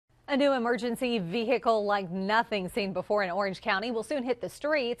A new emergency vehicle like nothing seen before in Orange County will soon hit the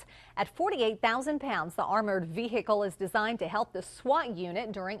streets. At 48,000 pounds, the armored vehicle is designed to help the SWAT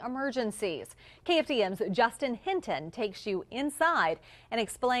unit during emergencies. KFDM's Justin Hinton takes you inside and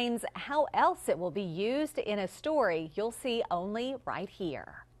explains how else it will be used in a story you'll see only right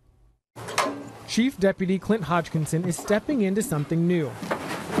here. Chief Deputy Clint Hodgkinson is stepping into something new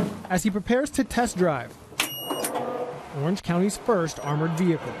as he prepares to test drive Orange County's first armored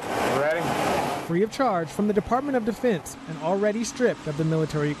vehicle. Ready? Free of charge from the Department of Defense and already stripped of the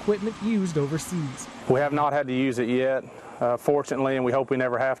military equipment used overseas. We have not had to use it yet, fortunately, and we hope we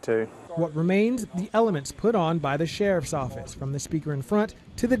never have to. What remains, the elements put on by the sheriff's office, from the speaker in front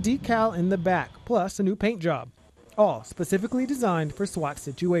to the decal in the back, plus a new paint job. All specifically designed for SWAT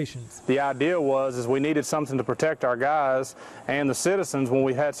situations. The idea was we needed something to protect our guys and the citizens when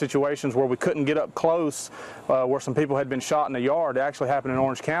we had situations where we couldn't get up close, where some people had been shot in the yard. It actually happened in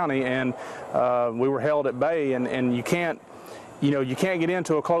Orange County, and we were held at bay, and you can't get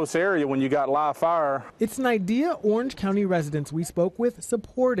into a close area when you got live fire. It's an idea Orange County residents we spoke with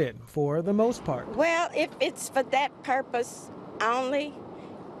supported for the most part. Well, if it's for that purpose only,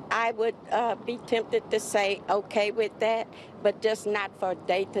 I would be tempted to say okay with that, but just not for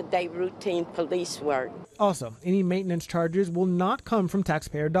day-to-day routine police work. Also, any maintenance charges will not come from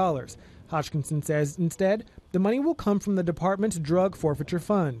taxpayer dollars. Hodgkinson says instead, the money will come from the department's drug forfeiture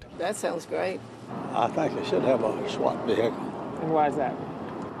fund. That sounds great. I think they should have a SWAT vehicle. And why is that?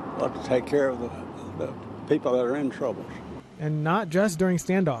 Well, to take care of the people that are in trouble. And not just during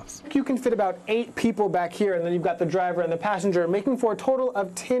standoffs. You can fit about 8 people back here, and then you've got the driver and the passenger, making for a total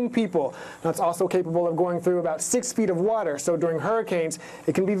of 10 people. Now, it's also capable of going through about 6 feet of water, so during hurricanes,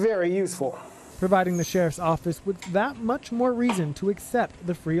 it can be very useful. Providing the sheriff's office with that much more reason to accept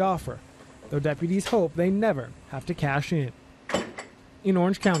the free offer, though deputies hope they never have to cash in. In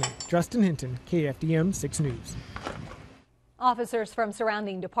Orange County, Justin Hinton, KFDM 6 News. Officers from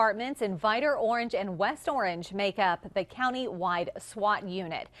surrounding departments in Vidor, Orange, and West Orange make up the county-wide SWAT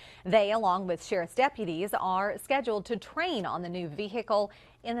unit. They, along with sheriff's deputies, are scheduled to train on the new vehicle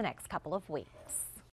in the next couple of weeks.